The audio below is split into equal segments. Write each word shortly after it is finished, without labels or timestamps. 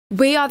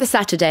We are the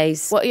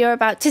Saturdays. What you're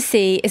about to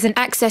see is an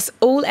access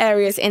all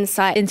areas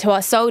insight into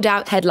our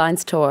sold-out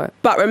Headlines tour.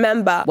 But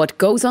remember, What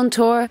goes on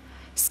tour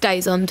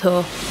stays on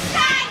tour.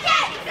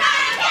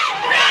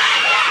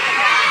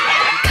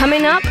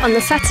 Coming up on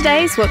the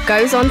Saturdays, what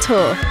goes on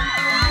tour.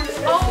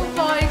 oh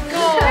my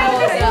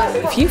god!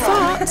 If you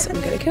fart,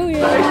 I'm gonna kill you.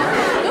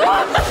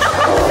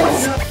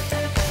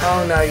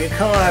 Oh no, you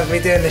can't have me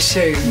doing the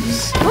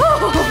shoes.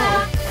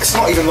 It's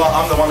not even like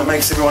I'm the one that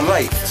makes everyone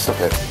late. Stop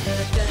it.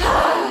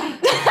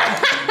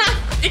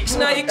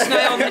 Ixnay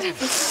on.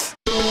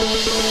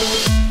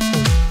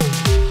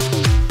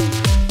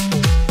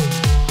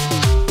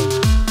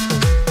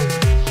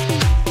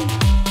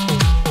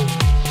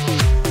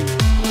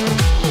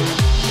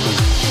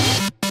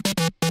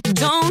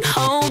 Don't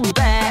hold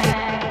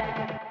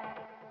back.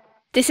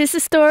 This is the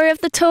story of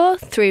the tour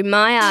through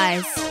my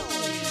eyes.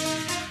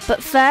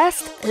 But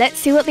first, let's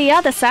see what the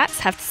other Sats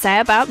have to say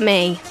about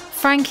me.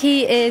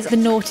 Frankie is the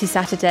naughty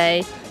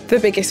Saturday. The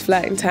biggest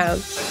flirt in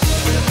town.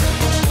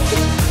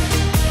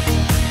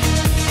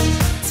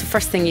 It's the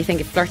first thing you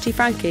think of flirty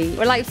Frankie.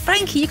 We're like,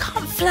 Frankie, you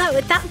can't flirt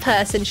with that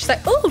person. She's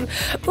like, oh,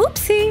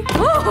 oopsie.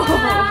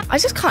 Oh. I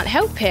just can't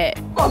help it.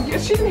 Oh, you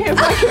shouldn't hear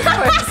my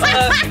voice.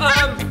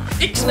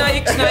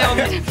 Ixnay on.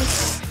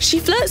 She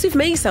flirts with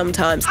me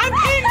sometimes. I'm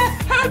in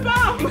her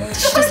bum.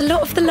 She does a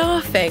lot of the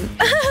laughing.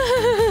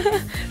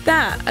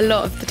 That, a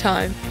lot of the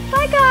time.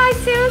 Bye guys,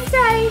 see you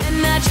safe.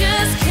 And I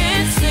just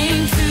can't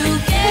seem to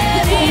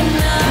get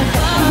enough.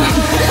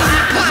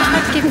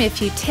 Give me a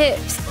few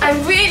tips.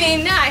 I'm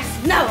really nice.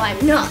 No,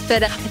 I'm not.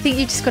 But I think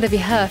you just got to be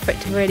her for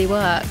it to really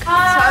work. So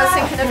I was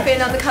thinking of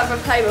being on the cover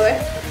of Playboy.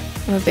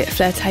 I'm a bit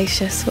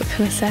flirtatious, what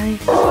can I say?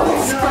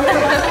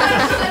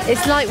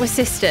 It's like we're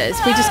sisters.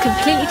 We just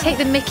completely take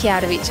the mickey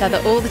out of each other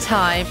all the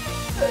time.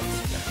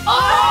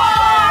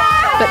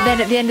 But then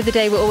at the end of the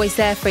day, we're always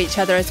there for each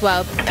other as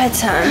well.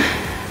 Bedtime.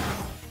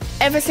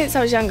 Ever since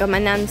I was younger, my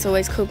nan's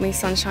always called me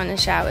sunshine and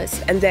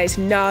showers. And there's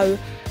no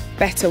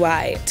better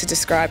way to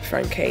describe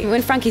Frankie.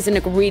 When Frankie's in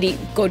a really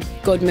good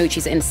mood,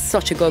 she's in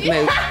such a good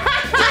mood.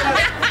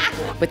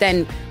 But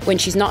then when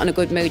she's not in a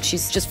good mood,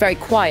 she's just very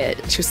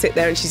quiet. She'll sit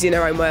there and she's in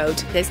her own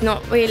world. There's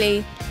not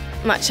really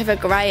much of a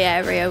grey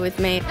area with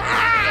me.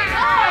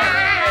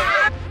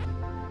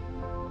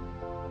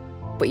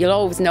 But you'll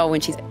always know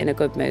when she's in a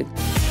good mood.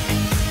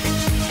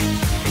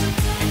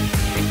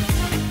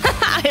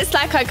 It's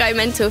like I go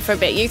mental for a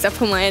bit, use up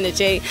all my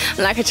energy.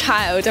 I'm like a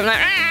child. I'm like,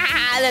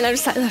 ah, and then I'm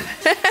just like,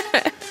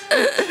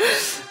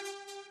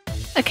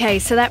 Okay,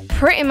 so that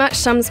pretty much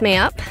sums me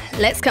up.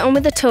 Let's get on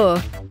with the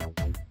tour.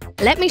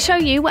 Let me show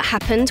you what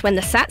happened when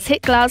the Sats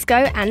hit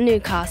Glasgow and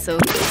Newcastle.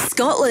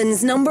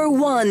 Scotland's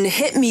 #1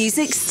 hit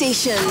music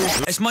station.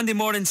 It's Monday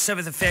morning,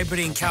 7th of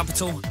February in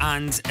Capital,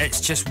 and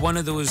it's just one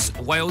of those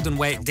wild and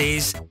wet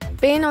days.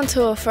 Being on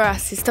tour for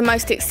us is the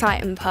most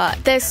exciting part.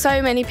 There's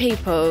so many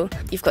people.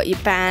 You've got your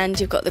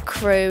band, you've got the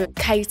crew,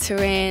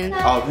 catering.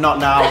 Oh, not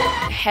now.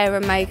 Hair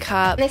and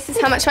makeup. This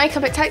is how much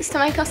makeup it takes to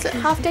make us look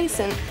half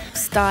decent.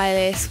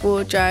 Stylist,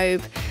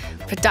 wardrobe,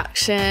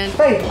 production.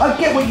 Babe, I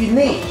get what you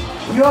need.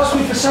 You ask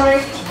me for something,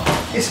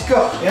 it's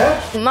got,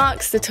 yeah?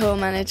 Mark's the tour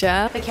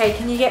manager. Okay,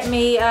 can you get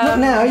me... Not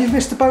now, you've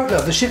missed the boat,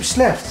 love. The ship's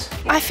left.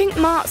 I think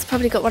Mark's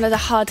probably got one of the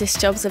hardest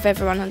jobs of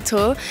everyone on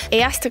tour. He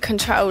has to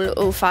control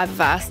all 5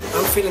 of us.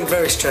 I'm feeling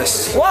very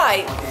stressed.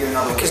 Why?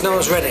 Because no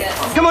one's ready.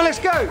 Come on, let's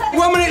go.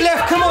 1 minute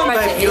left, come on,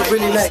 babe. You're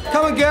really late.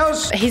 Come on,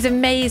 girls. He's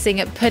amazing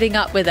at putting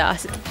up with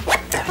us.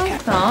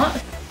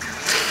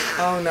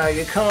 Oh no,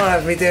 you can't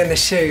have me doing the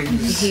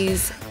shoes.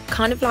 He's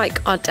kind of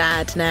like our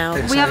dad now.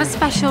 We have a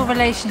special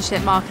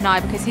relationship, Mark and I,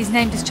 because he's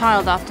named his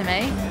child after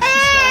me.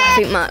 I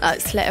think Mark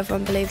likes to let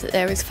everyone believe that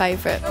they're his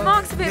favourite.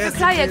 Mark's a bit of a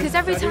player, because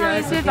every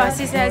time he's with us,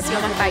 he says,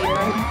 "You're my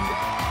favourite."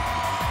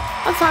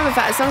 I'm fine with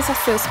that, as long as I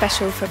feel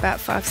special for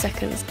about 5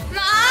 seconds.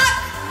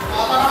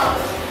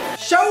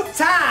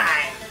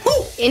 Showtime!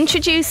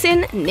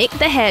 Introducing Nick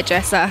the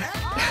hairdresser.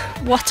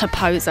 What a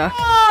poser.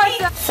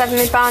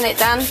 7 Barnet,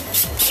 Dan.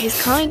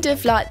 He's kind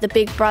of like the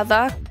big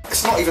brother.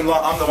 It's not even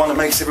like I'm the one that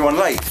makes everyone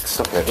late.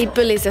 Stop it. He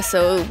bullies us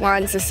all,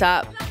 winds us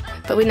up,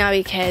 but we know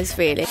he cares,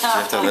 really. You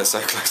have to have that so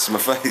close to my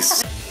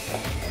face.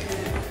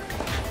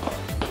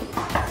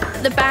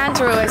 The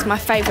bands are always my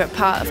favourite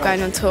part of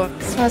going on tour.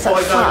 It smells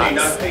like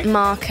farts.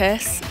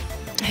 Marcus,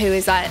 who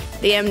is like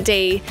the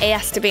MD, he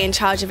has to be in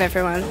charge of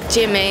everyone.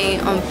 Jimmy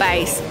on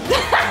bass.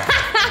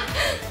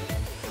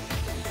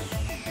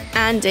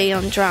 Andy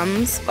on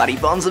drums. Buddy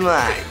Bonds and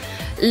mate.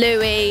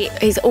 Louis,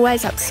 he's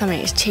always up to something,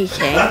 he's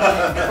cheeky.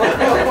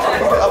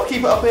 I'll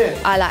keep it up here.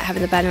 I like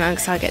having the band around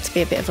because I get to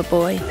be a bit of a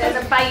boy. There's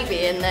a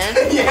baby in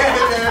there.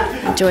 Yeah.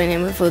 I'm joining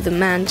in with all the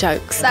man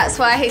jokes. That's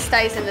why he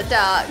stays in the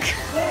dark.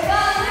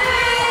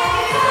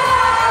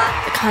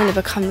 It kind of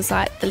becomes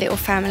like the little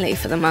family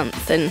for the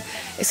month, and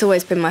it's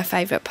always been my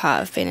favourite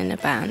part of being in a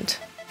band.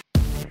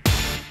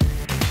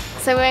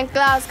 So we're in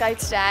Glasgow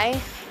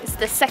today. It's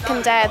the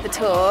second day of the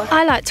tour.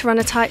 I like to run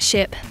a tight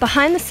ship.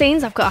 Behind the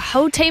scenes, I've got a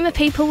whole team of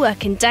people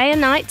working day and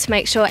night to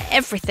make sure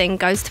everything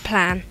goes to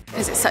plan.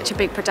 Because it's such a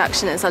big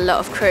production, there's a lot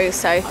of crew,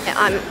 so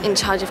I'm in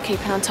charge of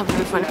keeping on top of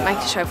everyone,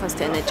 making sure everyone's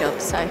doing their job.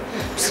 So I'm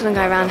just going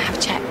to go around and have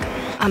a check.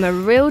 I'm a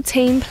real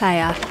team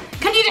player.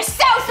 Can you just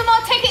sell some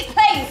more tickets,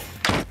 please?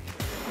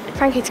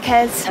 Frankie to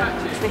Kez.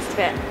 Just missed a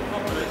bit.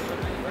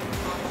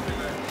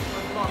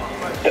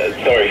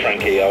 Sorry,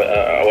 Frankie,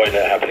 I won't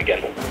let it happen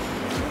again.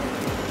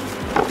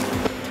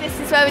 This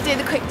is where we do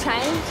the quick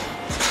change.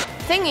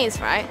 Thing is,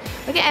 right,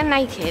 we're getting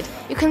naked.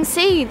 You can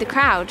see the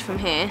crowd from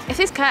here. If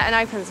this curtain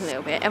opens a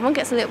little bit, everyone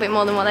gets a little bit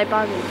more than what they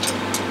bargained.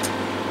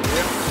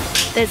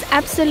 There's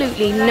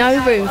absolutely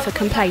no room for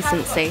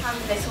complacency.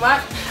 This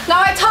one. No,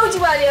 I told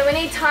you earlier, we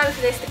need time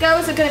for this. The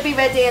girls are going to be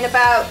ready in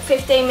about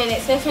 15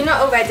 minutes, and if you're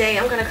not all ready,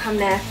 I'm going to come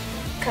there.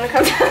 I'm going to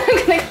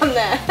come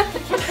there.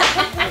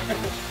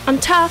 I'm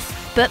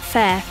tough, but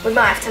fair. We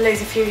might have to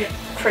lose a few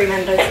crew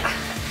members.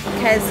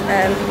 Kez,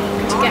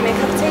 could you get me a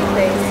cup of tea,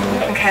 please?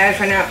 Okay,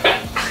 over and out.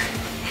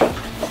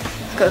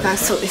 I've got to go and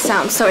sort this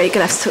out. I'm sorry, you're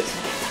going to have to talk.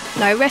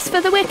 No rest for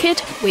the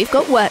wicked. We've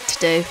got work to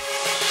do.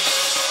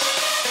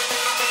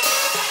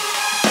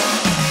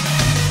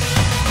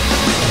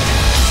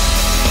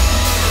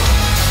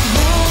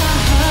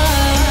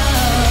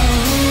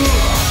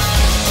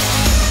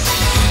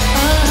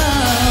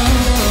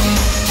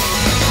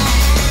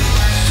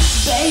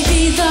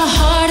 Baby, the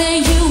harder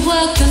you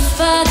work, the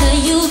further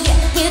you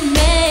get with me.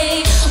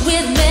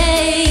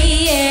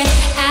 Yeah.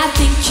 I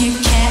think you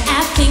can.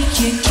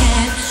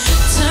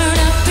 Turn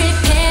up,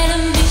 prepare to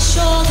be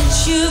sure that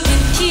you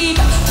can keep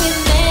up with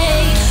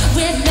me.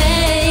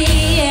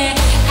 Yeah.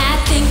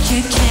 I think you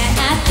can,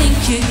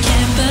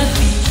 but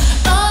be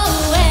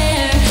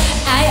aware,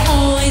 I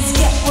always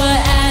get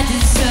what I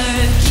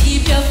deserve.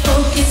 Keep your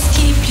focus,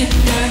 keep your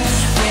nerve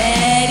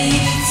ready,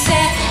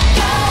 set,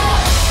 go.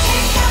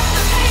 Pick up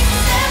the pace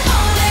and step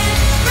on it.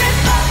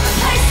 Rip up the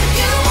place if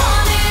you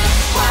want it.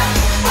 Work,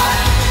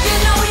 you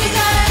know you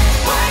gotta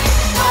work.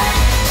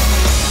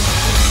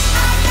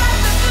 I got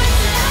the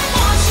goods and I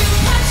want you.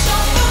 Put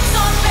your boots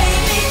on,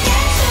 baby,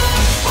 get to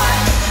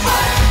work.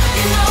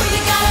 You know you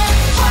gotta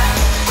work.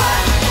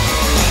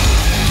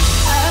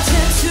 I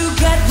tend to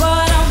get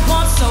what I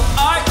want, so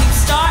are you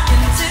starting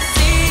to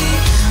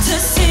see?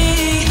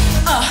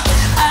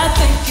 I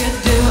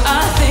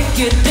think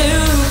you do.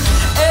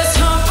 It's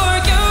time for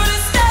you to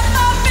step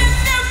up if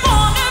you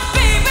wanna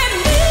be with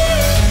me.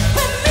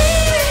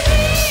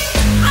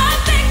 I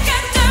think I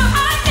do.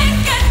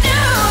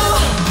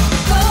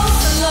 Go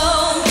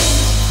slow,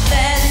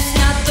 that is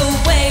not the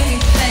way we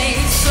play.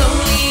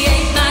 Slowly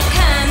ain't my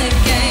kind of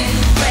game.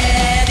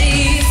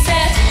 Ready,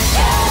 set,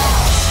 go.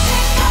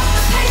 Pick up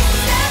the pace and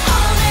step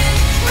on it.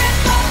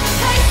 Rip up the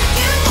place if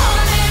you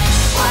want it.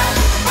 Work,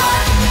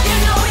 you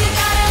know you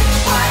gotta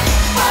work.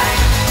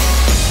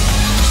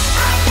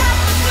 I got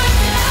the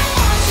goods and I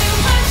want you.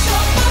 Put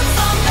your boots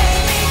on,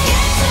 baby,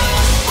 get to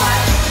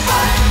work.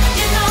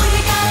 You know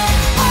you gotta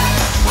work.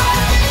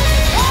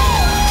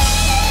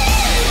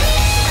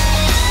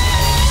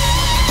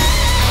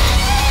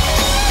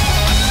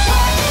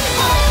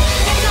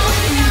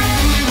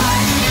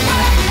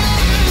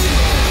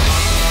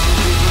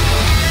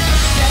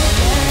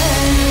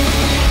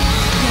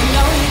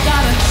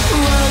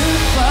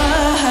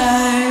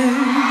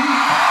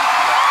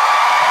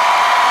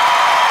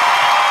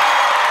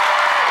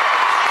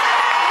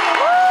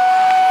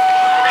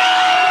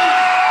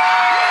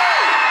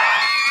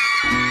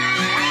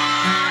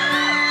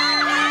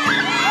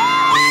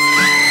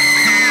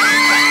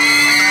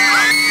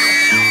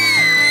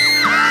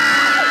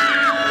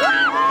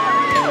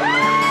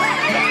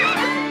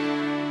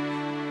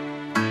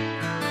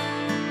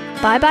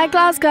 Bye-bye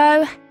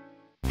Glasgow.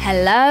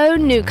 Hello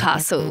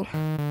Newcastle.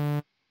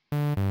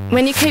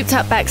 When you're cooped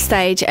up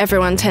backstage,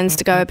 everyone tends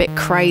to go a bit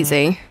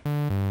crazy.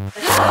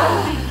 Shall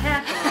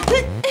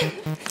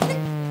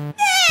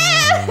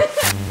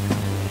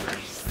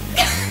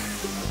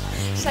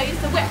I use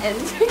the wet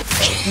end?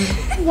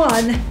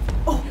 One.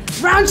 Oh,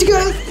 round you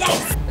go.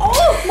 Yes.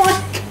 Oh my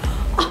God.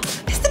 Oh,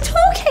 it's the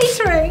tour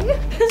catering.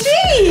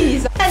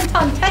 Jeez.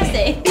 10-ton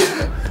testing.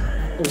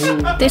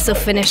 This'll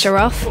finish her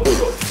off.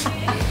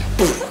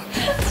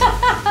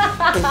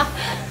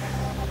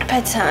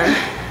 Bedtime.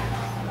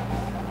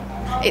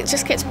 It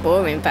just gets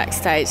boring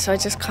backstage, so I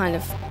just kind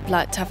of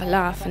like to have a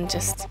laugh and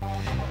just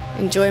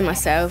enjoy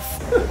myself.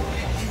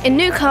 In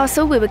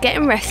Newcastle, we were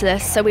getting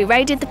restless, so we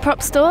raided the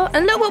prop store,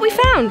 and look what we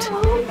found.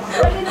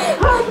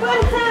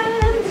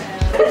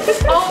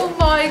 Oh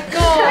my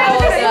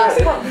God.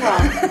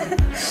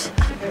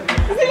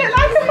 Does it look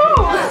like a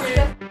ball?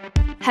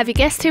 Have you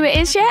guessed who it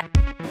is yet?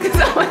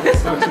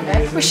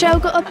 Rochelle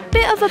got a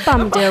bit of a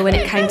bum deal when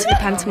it came to the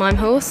pantomime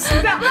horse.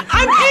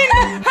 I'm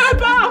in her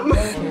bum.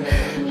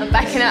 I'm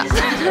backing up.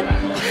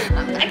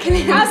 I'm backing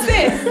in. How's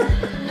this?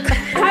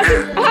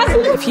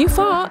 If you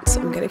fart,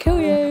 I'm gonna kill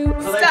you.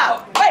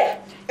 Stop. Wait.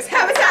 It's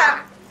hammer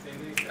time.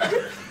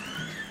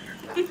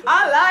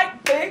 I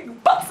like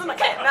big butts and I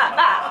can't not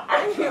lie.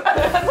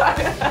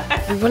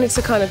 We wanted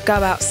to kind of go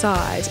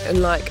outside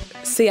and like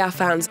see our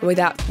fans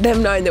without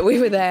them knowing that we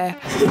were there.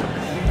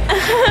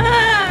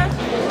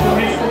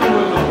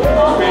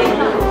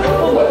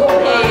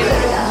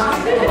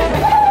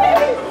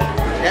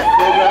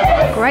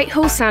 Great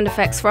horse sound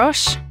effects,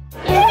 Rosh.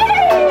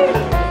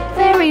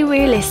 Very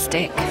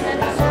realistic.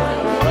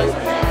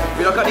 Have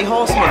you not got any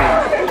horse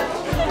money?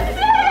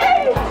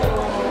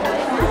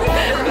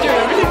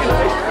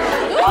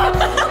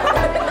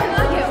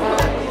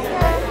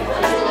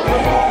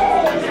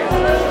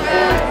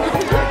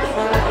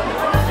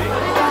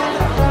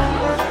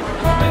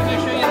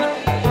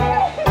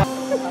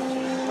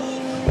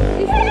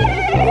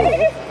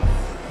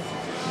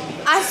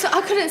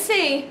 I couldn't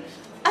see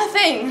a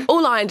thing.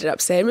 All I ended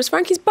up seeing was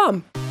Frankie's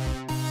bum.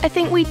 I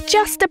think we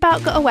just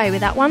about got away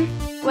with that one.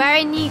 We're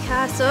in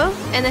Newcastle,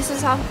 and this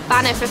is our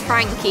banner for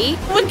Frankie.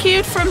 We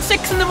queued from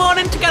 6 in the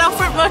morning to get our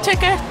front row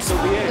tickets.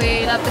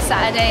 We love the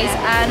Saturdays,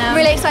 and I'm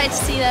really excited to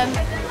see them.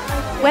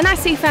 When I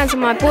see fans of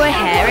my boy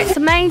hair, it's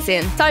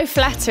amazing. So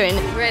flattering.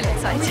 Really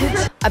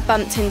excited. I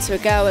bumped into a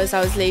girl as I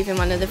was leaving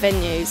one of the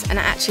venues, and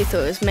I actually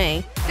thought it was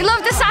me. We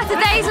love the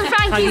Saturdays, and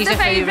Frankie's the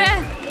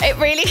favourite. It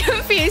really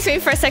confused me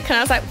for a second.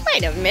 I was like,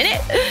 wait a minute.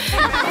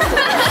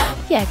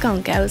 Yeah, go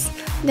on, girls.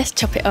 Let's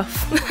chop it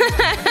off.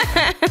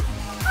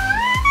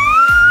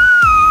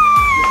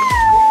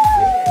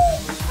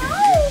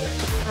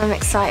 I'm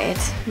excited,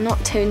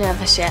 not too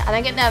nervous yet. I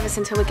don't get nervous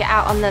until we get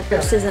out on the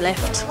scissor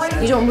lift.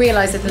 You don't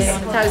realise that there's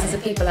thousands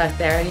of people out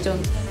there and you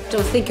don't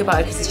think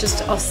about it because it's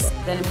just us.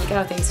 Then when you get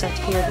out there you start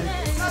to hear them.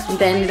 And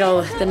then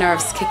the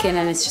nerves kick in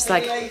and it's just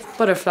like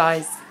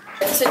butterflies.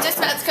 So just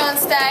about to go on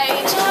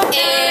stage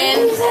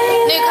in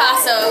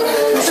Newcastle.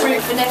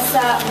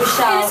 Vanessa,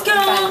 Michelle, It's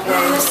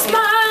gonna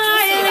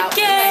smile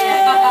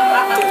again.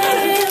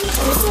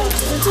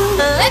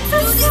 Let's do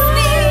this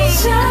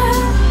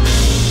thing.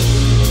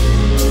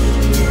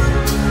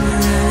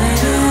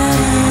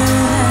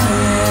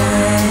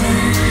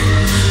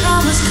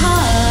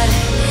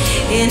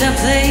 In a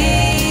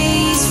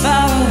place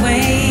far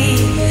away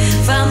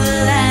from the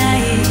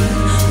light,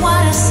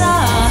 what I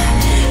saw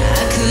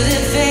I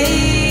couldn't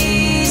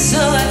face, so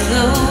I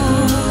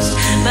closed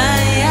my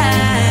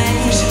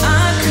eyes.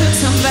 I could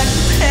turn back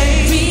the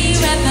page,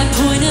 rewrite my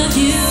point of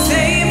view,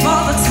 save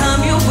all the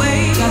time you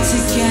waste. Got to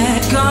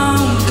get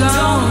gone,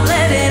 don't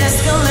let it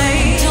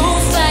escalate. Don't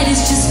fight,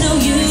 it's just no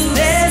use.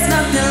 There's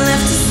nothing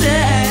left to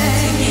say.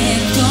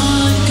 Get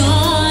gone,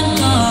 gone,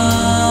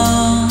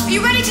 gone. Are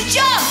you ready to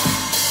jump?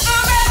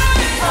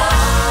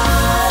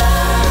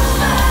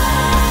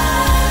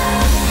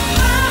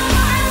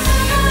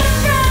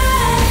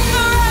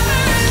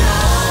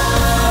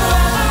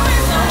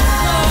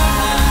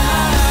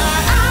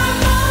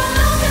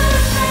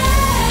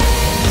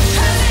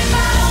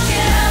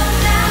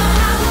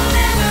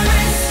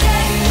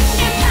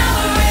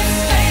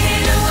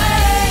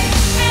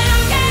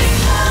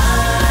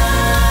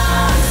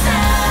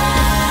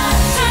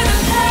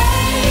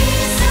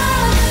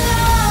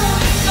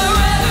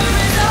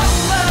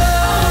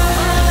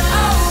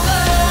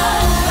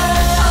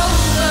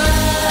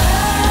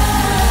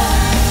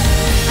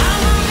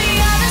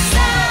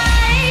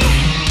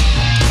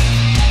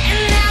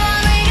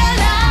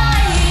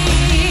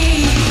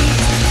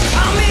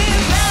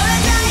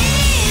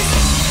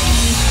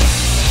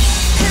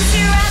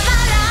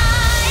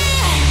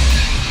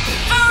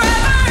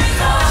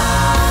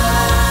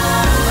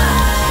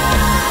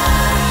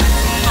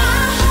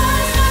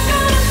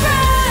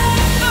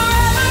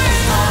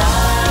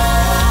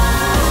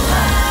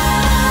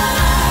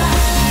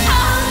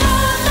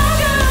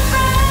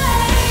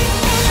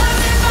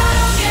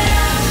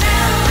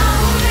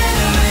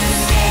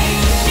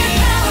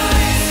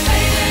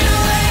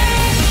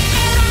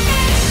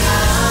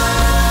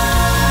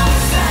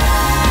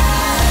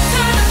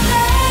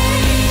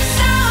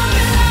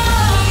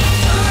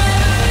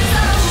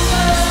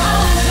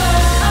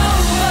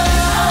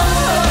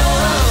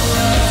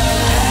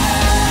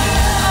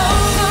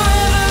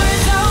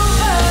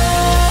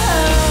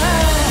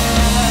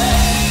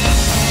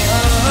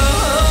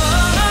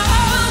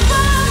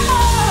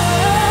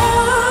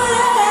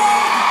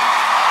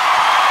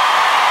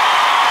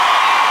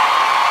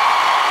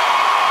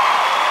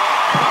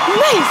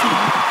 Amazing.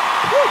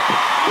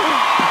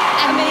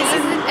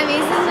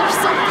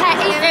 So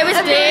petty. It was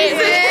amazing.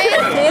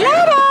 See you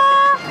later.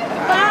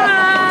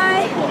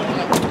 Bye.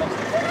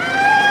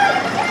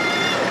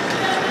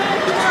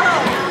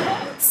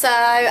 So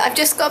I've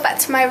just got back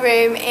to my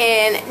room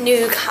in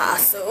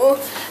Newcastle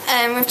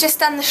and we've just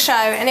done the show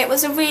and it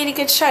was a really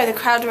good show. The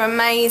crowd were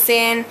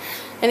amazing.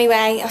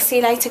 Anyway, I'll see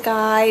you later,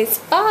 guys.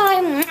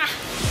 Bye.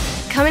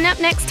 Coming up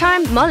next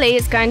time, Molly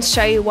is going to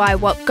show you why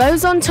what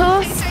goes on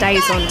tour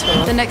stays on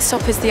tour. The next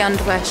stop is the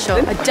underwear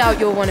shop. I doubt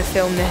you'll want to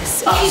film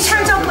this. What you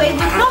turned up with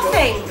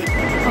nothing.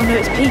 Oh no,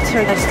 it's Peter.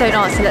 I just don't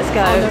answer. Let's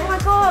go. Oh my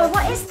god,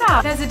 what is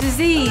that? There's a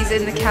disease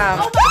in the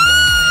camp.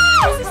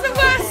 This is the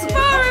worst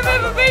spa I've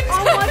ever been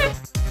to.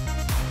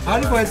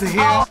 Underwears are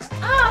here.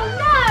 Oh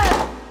no!